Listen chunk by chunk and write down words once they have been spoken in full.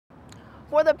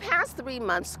For the past 3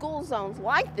 months, school zones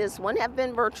like this one have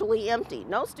been virtually empty.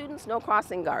 No students, no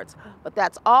crossing guards. But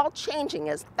that's all changing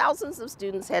as thousands of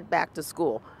students head back to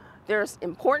school. There's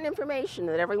important information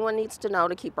that everyone needs to know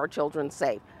to keep our children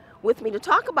safe. With me to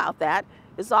talk about that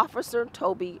is Officer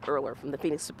Toby Erler from the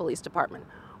Phoenix Police Department.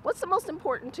 What's the most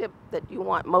important tip that you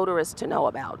want motorists to know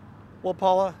about? Well,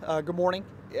 Paula, good morning.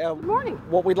 Good morning.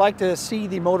 What we'd like to see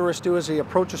the motorists do as they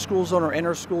approach a school zone or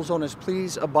enter a school zone is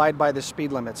please abide by the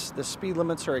speed limits. The speed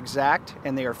limits are exact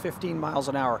and they are 15 miles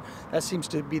an hour. That seems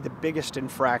to be the biggest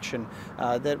infraction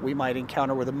that we might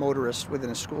encounter with a motorist within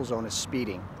a school zone is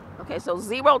speeding. Okay, so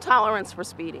zero tolerance for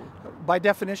speeding. By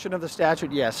definition of the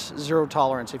statute, yes, zero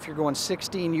tolerance. If you're going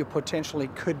 16, you potentially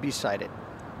could be cited.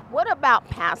 What about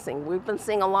passing? We've been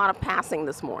seeing a lot of passing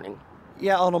this morning.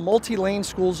 Yeah, on a multi-lane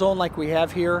school zone like we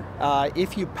have here,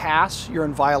 if you pass, you're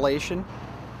in violation.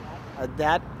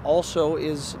 That also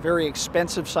is very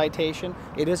expensive citation.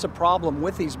 It is a problem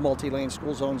with these multi-lane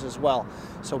school zones as well.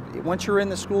 So once you're in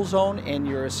the school zone and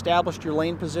you're established your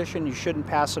lane position, you shouldn't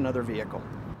pass another vehicle.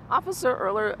 Officer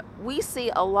Erler, we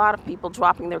see a lot of people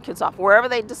dropping their kids off wherever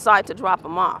they decide to drop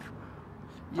them off.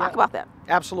 Talk about that.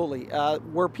 Absolutely.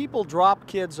 Where people drop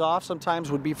kids off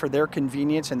sometimes would be for their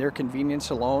convenience and their convenience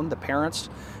alone, the parents.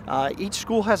 Each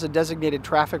school has a designated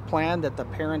traffic plan that the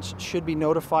parents should be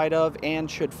notified of and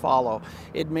should follow.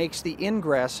 It makes the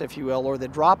ingress, if you will, or the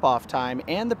drop-off time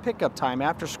and the pickup time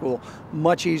after school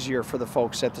much easier for the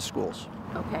folks at the schools.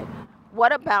 Okay.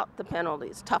 What about the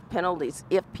penalties, tough penalties,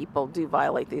 if people do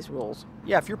violate these rules?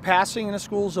 Yeah, if you're passing in a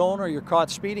school zone or you're caught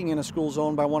speeding in a school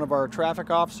zone by one of our traffic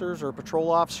officers or a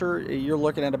patrol officer, you're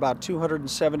looking at about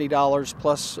 $270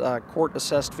 plus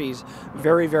court-assessed fees.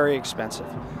 Very, very expensive.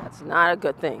 That's not a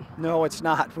good thing. No, it's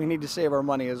not. We need to save our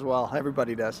money as well.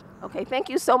 Everybody does. Okay, thank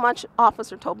you so much,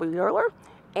 Officer Toby Erler,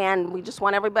 and we just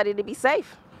want everybody to be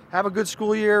safe. Have a good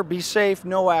school year. Be safe.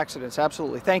 No accidents.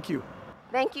 Absolutely. Thank you.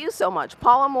 Thank you so much.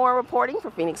 Paula Moore reporting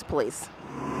for Phoenix Police.